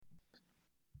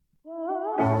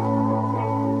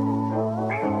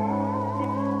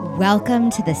Welcome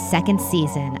to the second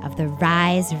season of the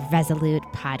Rise Resolute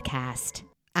podcast.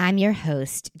 I'm your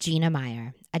host, Gina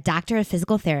Meyer, a doctor of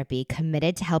physical therapy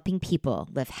committed to helping people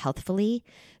live healthfully,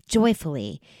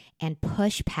 joyfully, and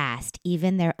push past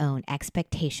even their own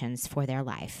expectations for their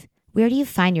life. Where do you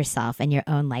find yourself in your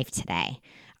own life today?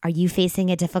 Are you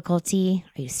facing a difficulty?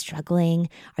 Are you struggling?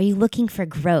 Are you looking for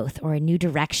growth or a new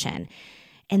direction?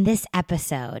 In this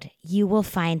episode, you will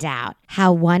find out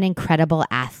how one incredible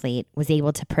athlete was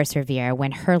able to persevere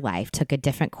when her life took a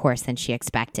different course than she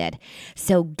expected.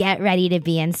 So get ready to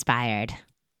be inspired.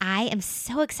 I am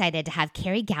so excited to have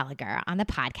Carrie Gallagher on the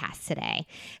podcast today.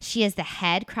 She is the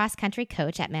head cross-country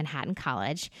coach at Manhattan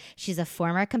College. She's a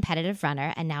former competitive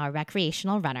runner and now a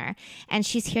recreational runner, and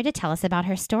she's here to tell us about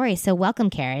her story. So welcome,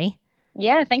 Carrie.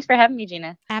 Yeah, thanks for having me,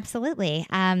 Gina. Absolutely.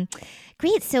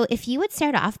 Great. So if you would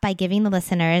start off by giving the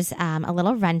listeners a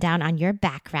little rundown on your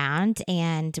background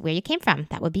and where you came from,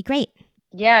 that would be great.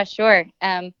 Yeah, sure.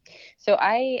 So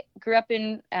I grew up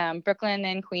in Brooklyn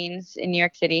and Queens in New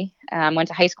York City. Went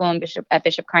to high school at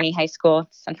Bishop Kearney High School.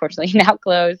 It's unfortunately now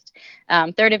closed.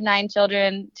 Third of 9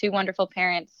 children, 2 wonderful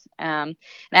parents. And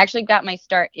I actually got my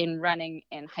start in running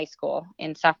in high school,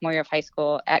 in sophomore year of high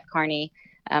school at Kearney.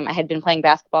 I had been playing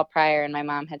basketball prior, and my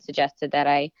mom had suggested that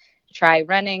I try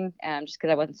running just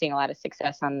because I wasn't seeing a lot of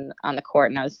success on the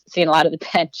court, and I was seeing a lot of the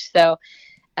bench. So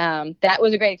that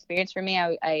was a great experience for me.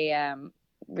 I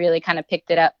really kind of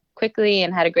picked it up quickly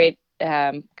and had a great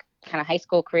kind of high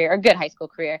school career, or good high school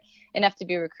career, enough to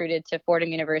be recruited to Fordham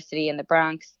University in the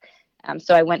Bronx.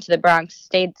 So I went to the Bronx,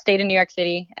 stayed in New York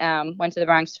City, went to the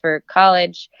Bronx for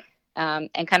college,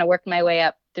 and kind of worked my way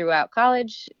up throughout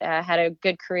college. Had a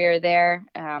good career there.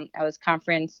 I was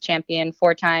conference champion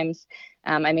 4 times.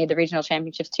 I made the regional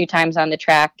championships 2 times on the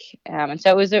track. And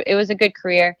so it was a good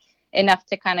career, enough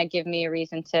to kind of give me a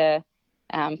reason to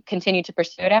continue to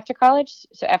pursue it after college.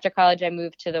 So after college, I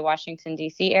moved to the Washington,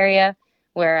 D.C. area,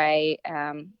 where I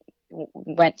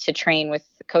went to train with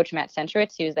Coach Matt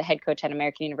Centrowitz. He was the head coach at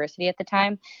American University at the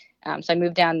time. So I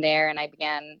moved down there and I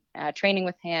began training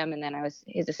with him. And then I was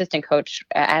his assistant coach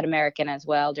at American as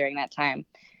well during that time.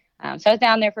 So I was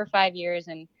down there for 5 years.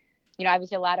 And, you know,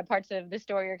 obviously a lot of parts of the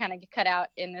story are kind of cut out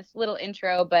in this little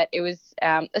intro, but it was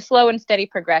a slow and steady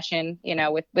progression, you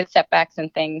know, with setbacks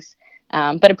and things.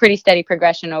 But a pretty steady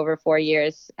progression over 4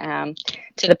 years,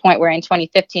 to the point where in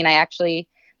 2015, I actually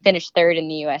finished 3rd in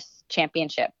the U.S.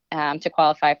 championship to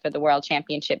qualify for the world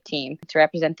championship team to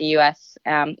represent the U.S.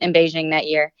 In Beijing that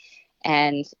year.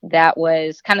 And that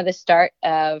was kind of the start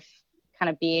of kind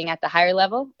of being at the higher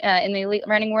level in the elite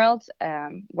running world,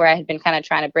 where I had been kind of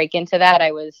trying to break into that.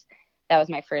 That was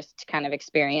my first kind of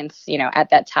experience, you know, at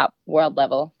that top world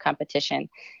level competition.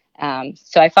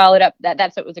 So I followed up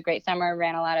that's what was a great summer,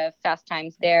 ran a lot of fast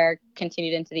times there,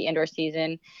 continued into the indoor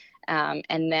season.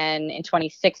 And then in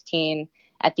 2016,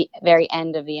 at the very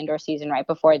end of the indoor season, right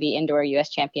before the indoor US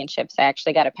championships, I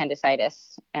actually got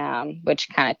appendicitis, which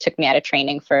kind of took me out of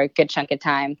training for a good chunk of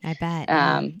time. I bet.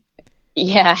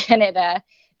 Yeah. And it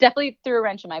definitely threw a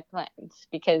wrench in my plans,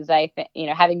 because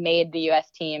having made the US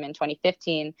team in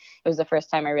 2015, it was the first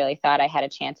time I really thought I had a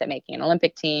chance at making an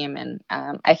Olympic team. And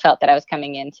I felt that I was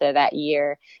coming into that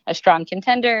year a strong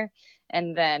contender.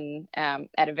 And then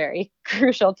at a very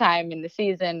crucial time in the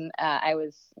season, I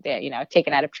was,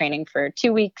 taken out of training for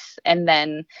 2 weeks, and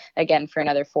then again for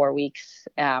another 4 weeks,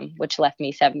 which left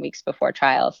me 7 weeks before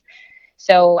trials.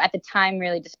 So at the time,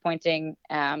 really disappointing.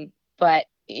 But,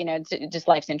 you know, just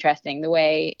life's interesting. The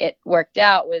way it worked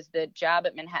out was the job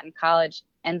at Manhattan College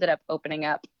ended up opening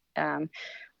up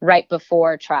right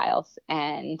before trials.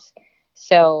 And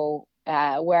so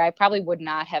where I probably would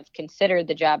not have considered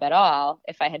the job at all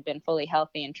if I had been fully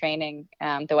healthy and training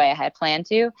the way I had planned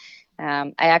to.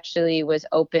 I actually was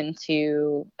open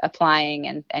to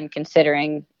applying and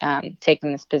considering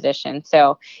taking this position.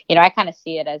 So, you know, I kind of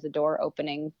see it as a door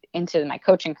opening into my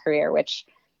coaching career, which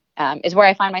is where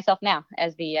I find myself now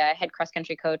as the head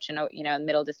cross-country coach and,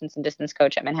 middle distance and distance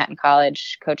coach at Manhattan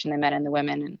College, coaching the men and the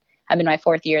women. And I'm in my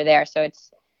 4th year there. So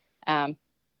it's,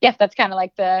 that's kind of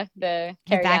like the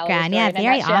background. Yeah,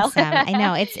 very awesome. I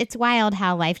know it's wild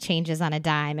how life changes on a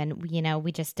dime, and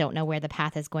we just don't know where the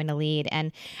path is going to lead.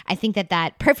 And I think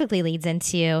that perfectly leads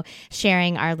into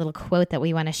sharing our little quote that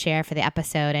we want to share for the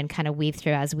episode and kind of weave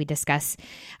through as we discuss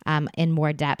in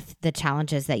more depth the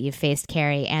challenges that you've faced,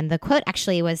 Carrie. And the quote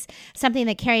actually was something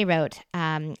that Carrie wrote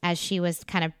as she was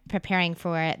kind of preparing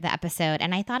for the episode,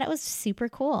 and I thought it was super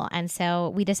cool. And so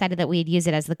we decided that we'd use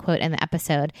it as the quote in the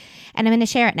episode, and I'm going to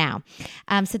share it now.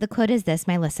 So the quote is this,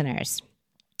 my listeners: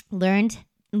 learn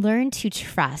to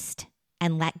trust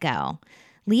and let go.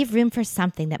 leave room for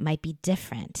something that might be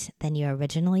different than you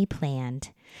originally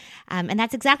planned. And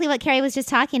that's exactly what Carrie was just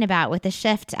talking about with the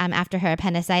shift after her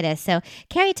appendicitis. So,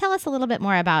 Carrie, tell us a little bit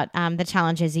more about the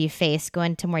challenges you faced. Go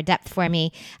into more depth for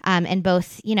me in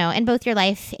both your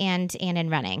life and in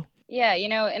running. Yeah,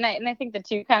 and I think the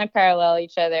two kind of parallel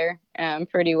each other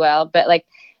pretty well. But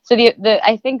so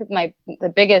I think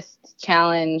the biggest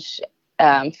challenge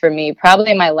for me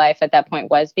probably in my life at that point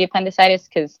was the appendicitis,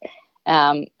 because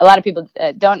a lot of people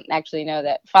don't actually know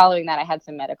that following that I had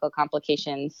some medical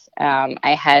complications.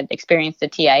 I had experienced a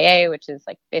TIA, which is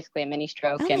like basically a mini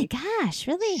stroke. Oh my gosh,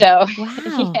 really? So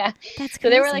wow, yeah, that's crazy. So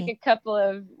there were like a couple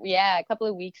of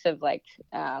weeks of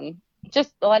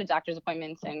just a lot of doctor's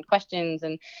appointments and questions,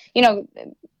 and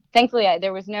thankfully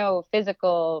there was no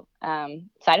physical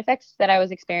side effects that I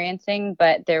was experiencing,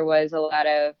 but there was a lot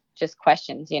of just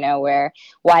questions, where,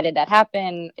 why did that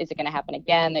happen? Is it going to happen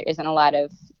again? There wasn't a lot of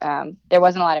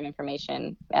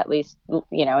information, at least,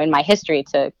 in my history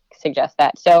to suggest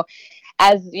that. So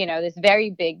as, this very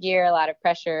big year, a lot of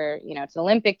pressure, it's an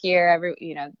Olympic year,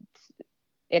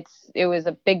 it was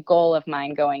a big goal of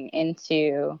mine going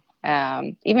into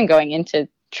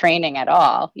training at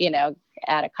all,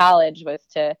 out of college, was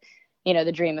to,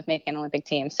 the dream of making an Olympic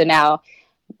team. So now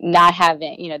not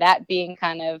having, that being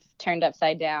kind of turned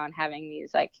upside down, having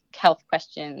these like health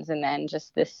questions, and then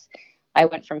just this, I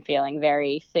went from feeling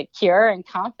very secure and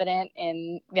confident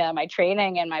in my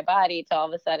training and my body to all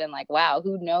of a sudden like, wow,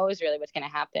 who knows really what's going to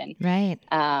happen. Right.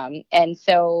 And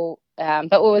so,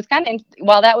 but what was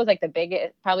while that was like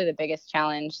probably the biggest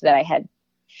challenge that I had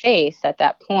faced at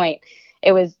that point,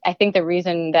 it was, I think, the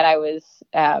reason that I was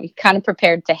kind of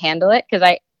prepared to handle it, because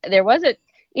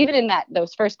even in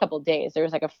those first couple of days, there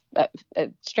was like a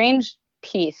strange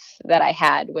peace that I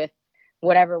had with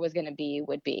whatever was going to be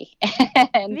would be.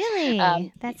 And, really?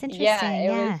 That's interesting. Yeah, it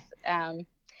was.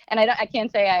 And I can't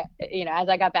say as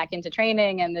I got back into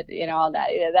training and all that,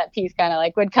 that piece kind of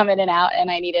like would come in and out,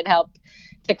 and I needed help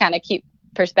to kind of keep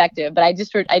perspective. But I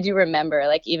do remember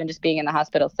like even just being in the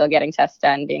hospital, still getting tests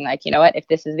done, being like, you know what, if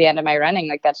this is the end of my running,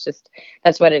 like that's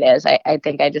what it is. I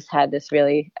think I just had this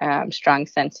really strong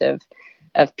sense of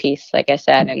peace, like I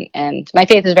said, and my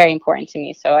faith is very important to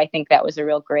me. So I think that was a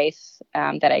real grace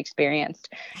that I experienced.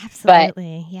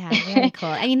 Absolutely. Yeah. Very cool.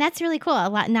 I mean, that's really cool.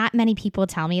 Not many people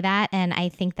tell me that. And I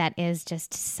think that is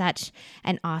just such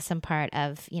an awesome part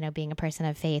of, being a person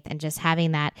of faith, and just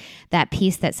having that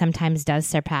peace that sometimes does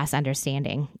surpass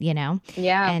understanding, Yeah.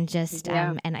 And just,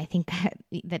 and I think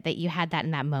that you had that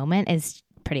in that moment is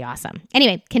pretty awesome.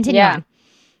 Anyway, continue on.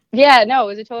 Yeah, no, it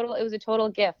was a total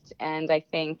gift. And I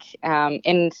think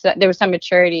there was some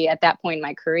maturity at that point in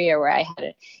my career where I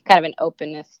had kind of an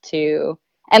openness to,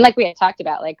 and like we had talked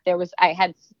about, like I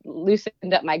had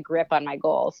loosened up my grip on my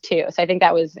goals too. So I think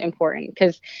that was important,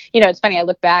 because, it's funny, I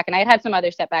look back and I had some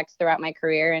other setbacks throughout my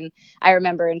career. And I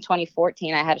remember in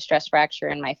 2014, I had a stress fracture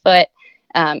in my foot.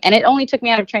 And it only took me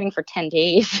out of training for 10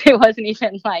 days. It wasn't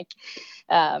even like,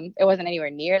 it wasn't anywhere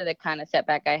near the kind of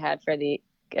setback I had for the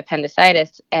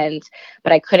appendicitis.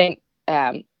 But I couldn't,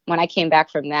 when I came back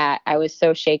from that, I was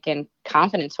so shaken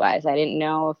confidence wise. I didn't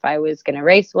know if I was going to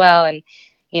race well. And,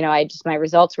 my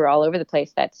results were all over the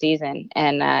place that season.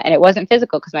 And it wasn't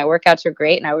physical, because my workouts were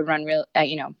great and I would run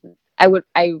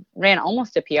I ran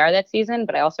almost a PR that season,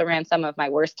 but I also ran some of my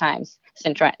worst times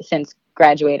since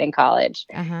graduating college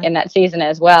in that season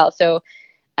as well. So,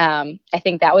 I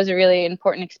think that was a really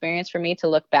important experience for me to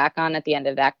look back on at the end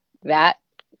of that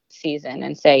season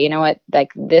and say, you know what,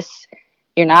 like this,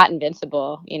 you're not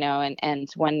invincible, and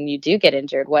when you do get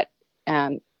injured,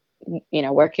 working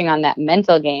on that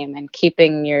mental game and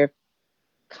keeping your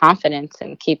confidence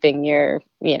and keeping your,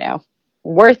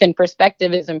 worth in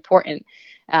perspective is important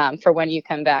for when you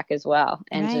come back as well,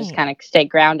 and just kind of stay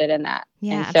grounded in that.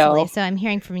 Yeah, absolutely. So I'm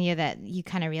hearing from you that you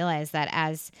kind of realized that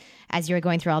as you were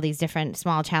going through all these different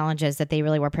small challenges, that they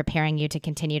really were preparing you to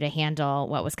continue to handle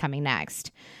what was coming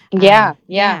next. Yeah,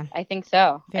 I think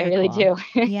so. Very I really cool.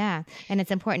 do. Yeah. And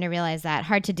it's important to realize that.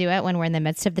 Hard to do it when we're in the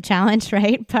midst of the challenge,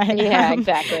 right? But yeah,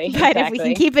 exactly. But if we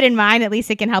can keep it in mind, at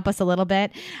least it can help us a little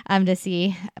bit to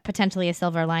see potentially a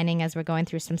silver lining as we're going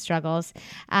through some struggles.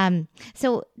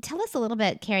 So tell us a little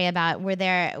bit, Carrie, about were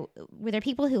there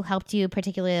people who helped you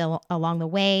particularly along the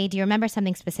way? Do you remember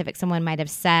something specific someone might have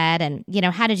said? And,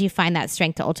 how did you find that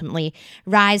strength to ultimately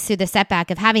rise through the setback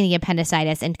of having the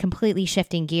appendicitis and completely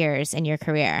shifting gears in your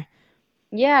career?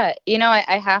 Yeah,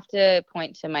 I have to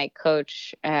point to my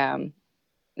coach, Matt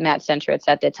Centrowitz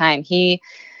at the time.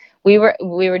 We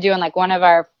were doing like one of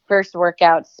our first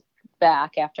workouts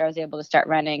back after I was able to start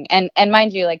running. And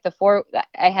mind you, like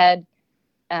I had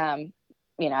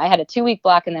I had a 2-week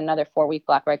block and then another 4-week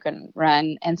block where I couldn't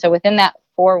run. And so within that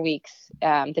 4 weeks,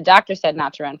 the doctor said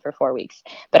not to run for 4 weeks,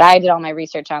 but I did all my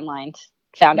research online,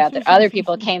 found out that other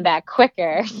people came back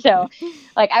quicker. So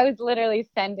like I was literally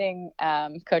sending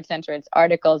Coach Centrowitz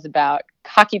articles about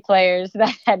hockey players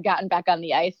that had gotten back on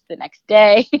the ice the next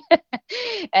day.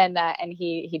 and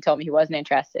he told me he wasn't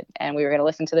interested, and we were going to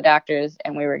listen to the doctors,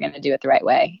 and we were going to do it the right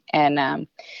way. And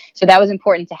so that was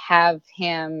important to have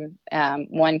him,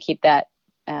 keep that,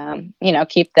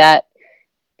 keep that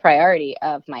priority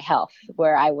of my health,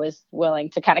 where I was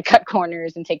willing to kind of cut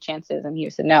corners and take chances. And he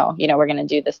said, no, we're going to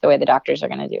do this the way the doctors are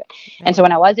going to do it. Right. And so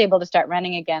when I was able to start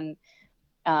running again,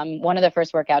 one of the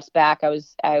first workouts back, I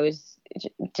was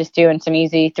just doing some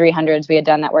easy 300s. We had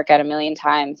done that workout a million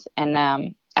times.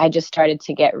 And I just started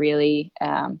to get really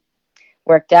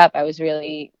worked up. I was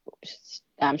really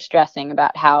stressing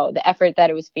about how the effort that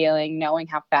I was feeling, knowing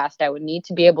how fast I would need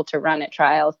to be able to run at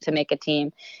trials to make a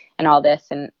team and all this.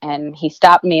 And he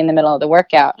stopped me in the middle of the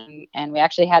workout, and we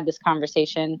actually had this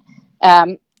conversation,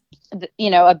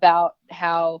 about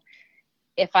how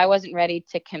if I wasn't ready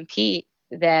to compete,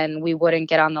 then we wouldn't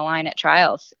get on the line at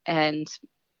trials. And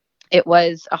it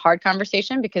was a hard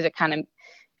conversation because it kind of,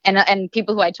 and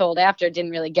people who I told after didn't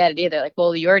really get it either. Like,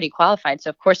 well, you already qualified, so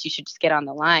of course you should just get on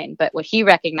the line. But what he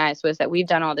recognized was that we've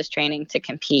done all this training to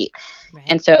compete. Right.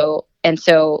 And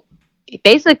so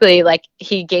basically, like,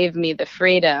 he gave me the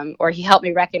freedom, or he helped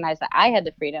me recognize that I had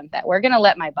the freedom, that we're going to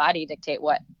let my body dictate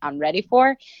what I'm ready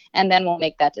for, and then we'll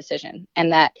make that decision.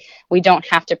 And that we don't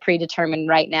have to predetermine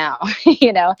right now,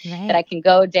 right. That I can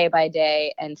go day by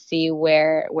day and see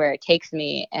where it takes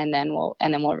me, and then we'll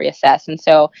reassess. And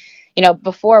so,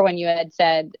 before, when you had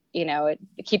said,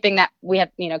 keeping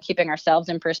ourselves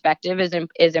in perspective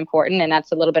is important. And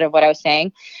that's a little bit of what I was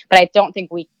saying, but I don't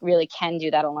think we really can do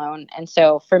that alone. And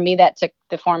so for me, that took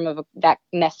the form of that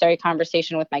necessary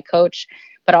conversation with my coach,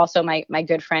 but also my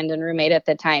good friend and roommate at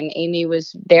the time. Amy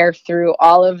was there through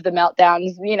all of the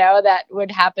meltdowns, that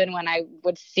would happen when I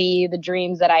would see the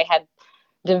dreams that I had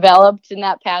developed in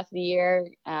that past year,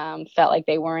 felt like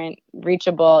they weren't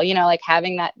reachable, like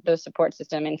having those support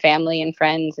system and family and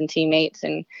friends and teammates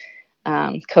and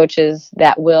coaches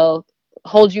that will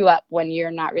hold you up when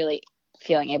you're not really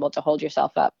feeling able to hold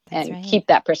yourself up. That's and right. Keep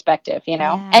that perspective,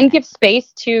 and give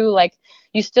space to, like,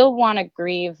 you still want to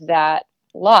grieve that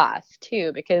loss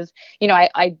too, because,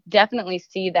 I definitely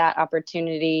see that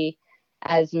opportunity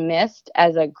as missed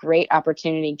as a great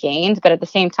opportunity gained. But at the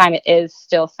same time, it is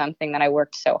still something that I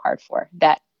worked so hard for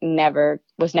that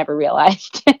was never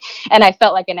realized. And I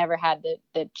felt like I never had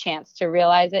the chance to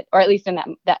realize it, or at least in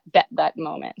that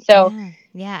moment. So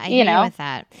yeah, I agree with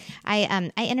that. I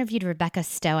interviewed Rebecca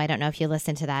Stowe. I don't know if you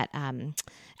listened to that episode.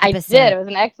 I did. It was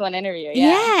an excellent interview.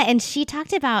 Yeah, and she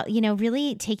talked about,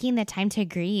 really taking the time to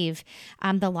grieve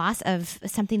the loss of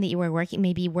something that you were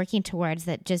working towards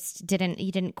that just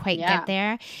you didn't quite get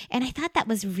there. And I thought that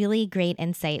was really great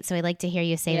insight. So I'd like to hear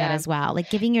you say that as well, like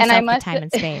giving yourself the time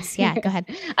and space. Yeah, go ahead.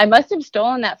 I must have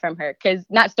stolen that from her, because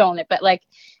not stolen it, but like,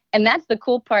 and that's the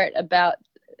cool part about,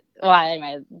 well,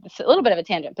 anyway, it's a little bit of a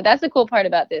tangent, but that's the cool part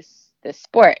about this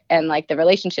sport, and like the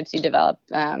relationships you develop,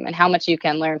 and how much you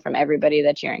can learn from everybody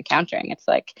that you're encountering. It's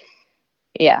like,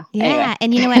 yeah. Anyway.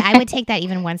 And you know what? I would take that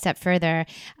even one step further.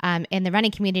 In the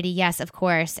running community, yes, of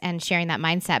course, and sharing that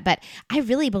mindset. But I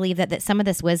really believe that some of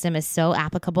this wisdom is so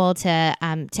applicable to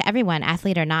everyone,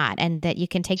 athlete or not, and that you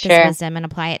can take this wisdom and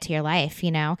apply it to your life. Be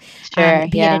it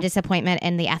a disappointment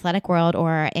in the athletic world,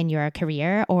 or in your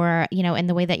career, or in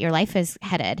the way that your life is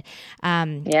headed.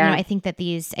 I think that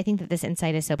this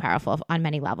insight is so powerful on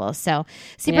many levels. So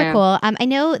super cool. I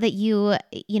know that you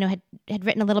had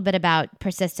written a little bit about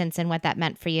persistence and what that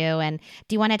meant for you. And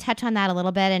do you want to touch on that a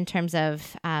little bit in terms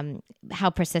of how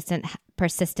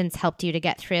persistence helped you to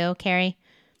get through, Carrie?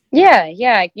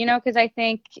 Yeah. Because I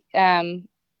think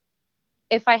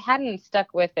if I hadn't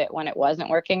stuck with it when it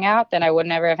wasn't working out, then I would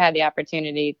never have had the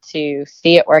opportunity to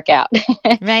see it work out.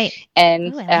 Right.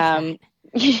 And I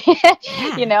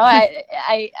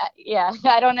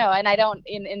don't know. And I don't,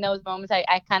 in those moments,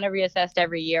 I kind of reassessed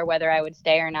every year whether I would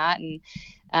stay or not. And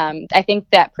I think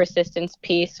that persistence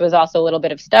piece was also a little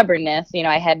bit of stubbornness.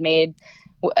 I had made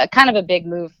kind of a big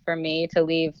move for me to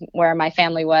leave where my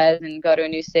family was and go to a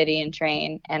new city and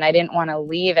train. And I didn't want to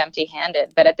leave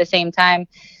empty-handed. But at the same time,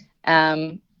 I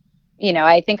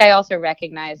think I also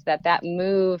recognized that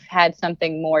move had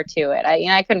something more to it.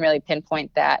 I couldn't really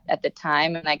pinpoint that at the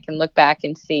time. And I can look back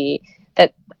and see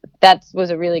that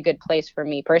was a really good place for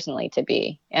me personally to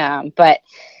be. But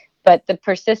the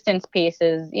persistence piece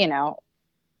is,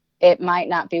 it might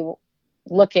not be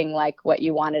looking like what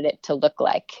you wanted it to look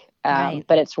like,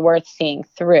 but it's worth seeing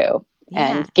through.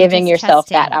 and giving yourself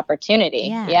trusting. that opportunity.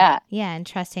 Yeah. And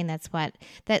trusting that,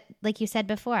 like you said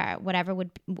before,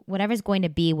 whatever's going to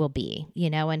be will be,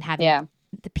 and having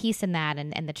the peace in that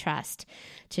and the trust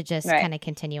to just kind of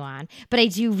continue on. But I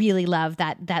do really love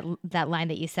that line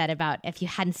that you said about if you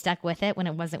hadn't stuck with it when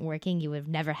it wasn't working, you would have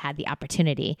never had the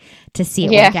opportunity to see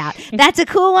it work out. That's a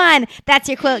cool one. That's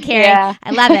your quote, Carrie. Yeah.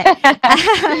 I love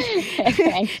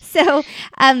it. So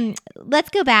let's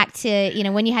go back to,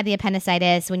 when you had the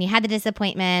appendicitis, when you had the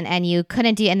disappointment and you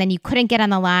couldn't and then you couldn't get on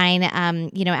the line,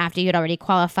 after you had already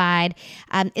qualified.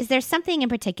 Is there something in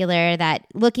particular that,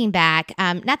 looking back,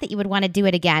 not that you would want to do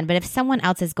it again, but if someone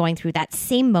else is going through that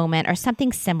same moment or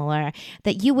something similar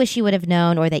that you wish you would have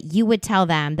known or that you would tell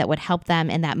them that would help them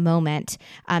in that moment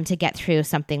to get through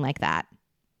something like that?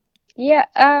 Yeah.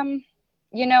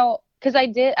 Because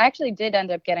I actually did end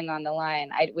up getting on the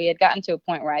line. We had gotten to a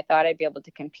point where I thought I'd be able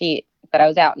to compete, but I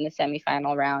was out in the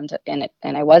semifinal round and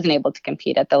I wasn't able to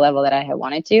compete at the level that I had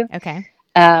wanted to. Okay.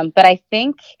 But I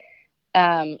think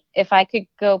if I could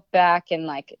go back and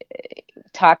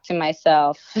talk to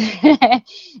myself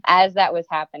as that was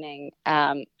happening,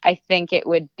 I think it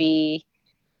would be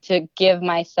to give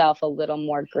myself a little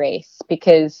more grace,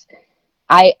 because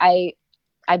I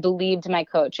believed my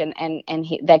coach and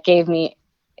that gave me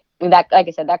that, like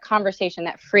I said, that conversation,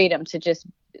 that freedom to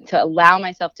allow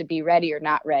myself to be ready or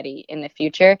not ready in the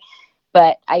future.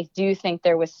 But I do think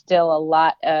there was still a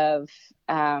lot of,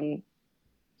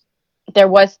 there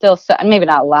was still maybe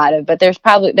not a lot of, but there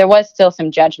was still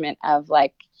some judgment of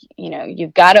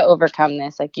you've got to overcome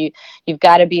this. You've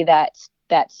got to be that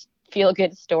feel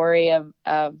good story of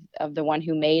the one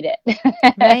who made it.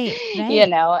 Right.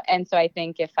 And so I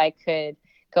think if I could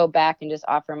go back and just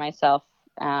offer myself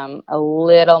a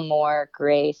little more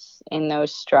grace in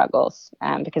those struggles,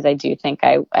 because I do think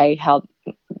I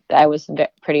was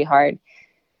pretty hard.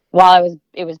 While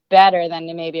it was better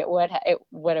than maybe it would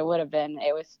have been,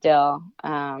 it was still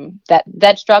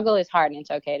that struggle is hard, and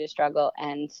it's okay to struggle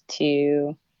and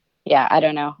to, I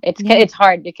don't know. It's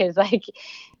hard because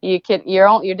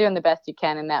you're doing the best you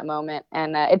can in that moment,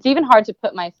 and it's even hard to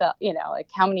put myself,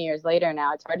 how many years later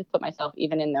now, it's hard to put myself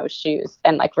even in those shoes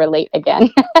and relate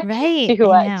again, right, to who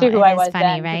I was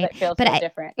funny, then, right? It feels but so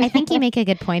different. I think you make a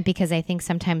good point, because I think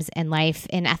sometimes in life,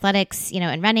 in athletics,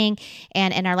 in running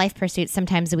and in our life pursuits,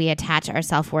 sometimes we attach our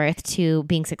self-worth to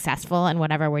being successful in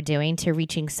whatever we're doing, to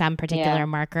reaching some particular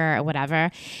marker or whatever.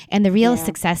 And the real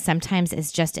success sometimes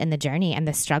is just in the journey and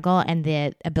the struggle and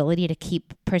the ability to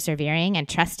keep persevering and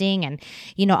trusting and,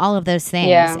 all of those things.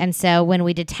 Yeah. And so when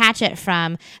we detach it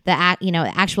from the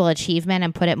actual achievement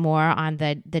and put it more on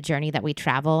the journey that we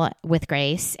travel with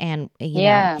grace, and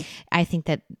I think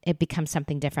that it becomes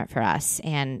something different for us.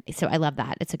 And so I love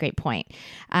that. It's a great point.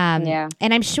 And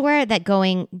I'm sure that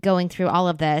going through all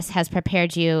of this has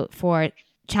prepared you for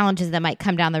challenges that might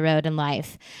come down the road in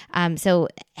life. So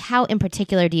how in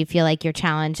particular do you feel like your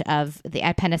challenge of the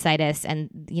appendicitis and,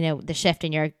 the shift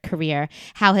in your career,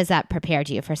 how has that prepared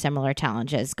you for similar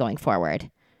challenges going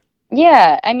forward?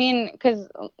 Yeah, I mean, because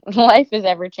life is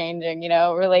ever changing,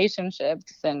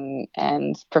 relationships and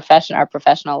our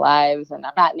professional lives. And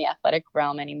I'm not in the athletic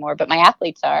realm anymore, but my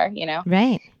athletes are,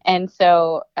 Right. And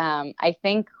so I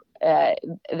think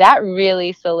that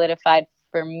really solidified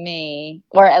for me,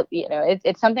 or,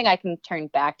 it's something I can turn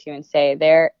back to and say,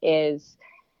 there is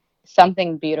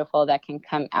something beautiful that can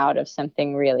come out of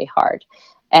something really hard.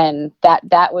 And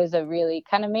that was a really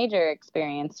kind of major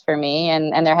experience for me.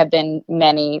 And there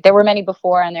were many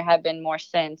before, and there have been more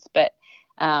since, but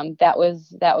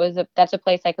that's a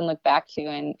place I can look back to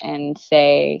and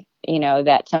say,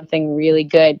 that something really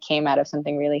good came out of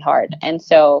something really hard. And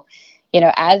so,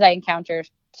 as I encounter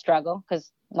struggle,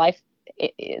 because life,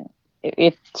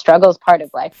 if struggle is part of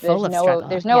life,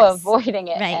 there's no avoiding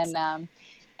it. Right.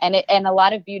 And a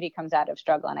lot of beauty comes out of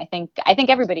struggle. And I think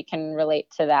everybody can relate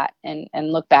to that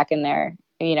and look back in their,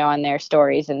 on their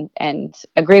stories and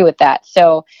agree with that.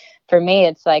 So for me,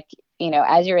 it's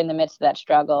as you're in the midst of that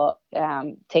struggle,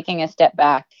 taking a step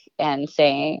back and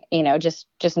saying,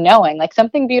 just knowing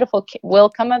something beautiful will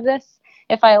come of this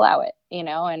if I allow it,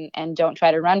 and don't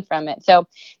try to run from it. So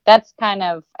that's kind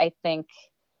of, I think,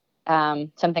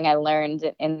 something I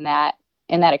learned in that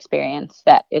experience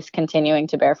that is continuing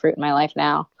to bear fruit in my life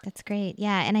now. That's great.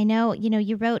 Yeah. And I know,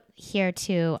 you wrote here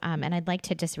too, and I'd like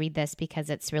to just read this because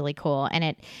it's really cool. And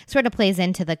it sort of plays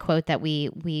into the quote that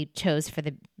we chose for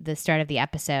the start of the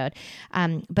episode.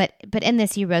 But in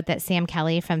this, you wrote that Sam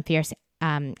Kelly from Fierce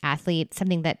Athlete,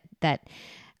 something that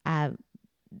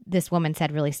this woman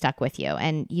said really stuck with you.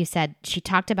 And you said, she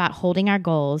talked about holding our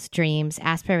goals, dreams,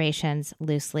 aspirations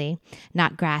loosely,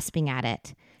 not grasping at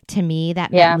it, to me,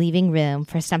 that meant leaving room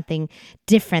for something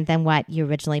different than what you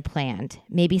originally planned.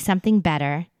 Maybe something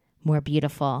better, more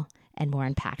beautiful, and more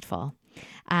impactful.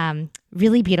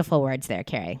 Really beautiful words there,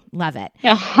 Carrie. Love it.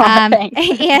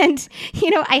 And,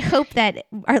 I hope that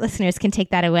our listeners can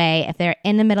take that away if they're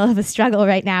in the middle of a struggle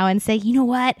right now and say, you know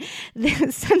what,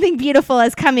 something beautiful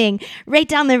is coming right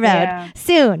down the road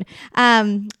soon.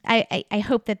 I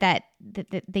hope that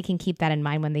they can keep that in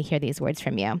mind when they hear these words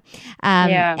from you.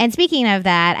 And speaking of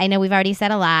that, I know we've already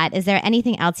said a lot. Is there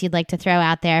anything else you'd like to throw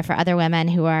out there for other women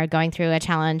who are going through a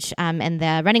challenge in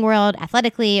the running world,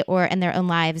 athletically, or in their own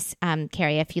lives?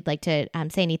 Carrie, if you'd like to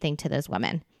say anything to those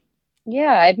women.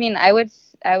 Yeah, I mean, I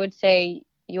would say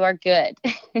you are good.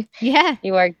 Yeah.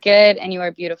 You are good and you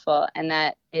are beautiful. And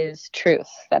that is truth.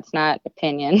 That's not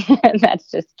opinion. That's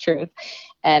just truth.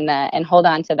 And hold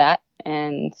on to that.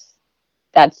 And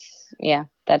that's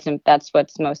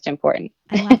what's most important.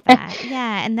 I love that.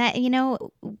 Yeah. And that,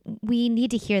 we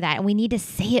need to hear that, and we need to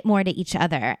say it more to each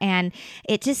other. And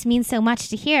it just means so much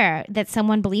to hear that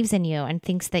someone believes in you and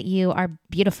thinks that you are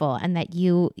beautiful and that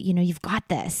you've got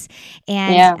this.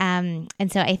 And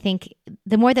so I think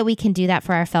the more that we can do that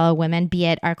for our fellow women, be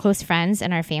it our close friends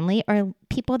and our family or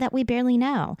people that we barely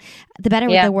know, the better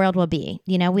the world will be.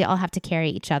 We all have to carry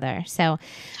each other. So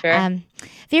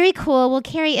very cool. Well,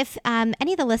 Carrie, if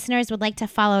any of the listeners would like to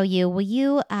follow you, will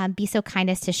you be so kind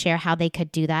as to share how they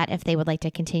could do that if they would like to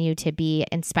continue to be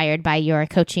inspired by your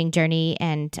coaching journey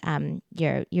and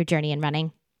your journey in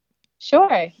running?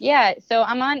 Sure. Yeah. So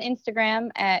I'm on Instagram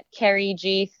at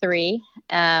CarrieG3.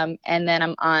 And then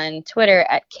I'm on Twitter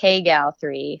at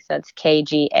KGAL3. So it's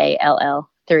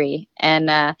KGALL3. And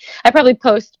I probably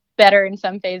post better in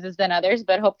some phases than others,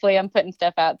 but hopefully I'm putting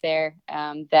stuff out there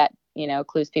that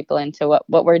clues people into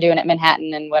what we're doing at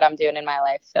Manhattan and what I'm doing in my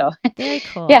life. So very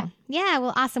cool. Yeah.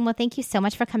 Well, awesome. Well, thank you so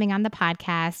much for coming on the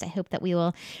podcast. I hope that we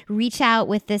will reach out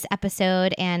with this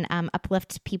episode and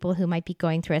uplift people who might be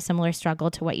going through a similar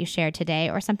struggle to what you shared today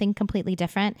or something completely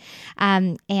different.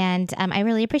 And I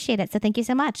really appreciate it. So thank you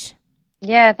so much.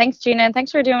 Yeah. Thanks, Gina. And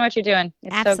thanks for doing what you're doing.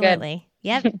 It's Absolutely. So good.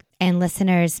 Yep. And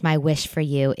listeners, my wish for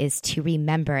you is to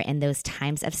remember in those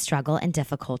times of struggle and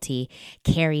difficulty,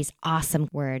 Carrie's awesome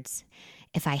words.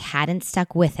 If I hadn't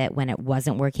stuck with it when it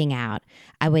wasn't working out,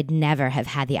 I would never have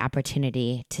had the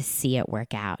opportunity to see it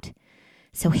work out.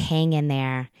 So hang in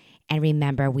there and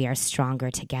remember we are stronger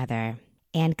together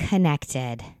and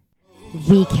connected.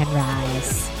 We can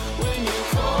rise.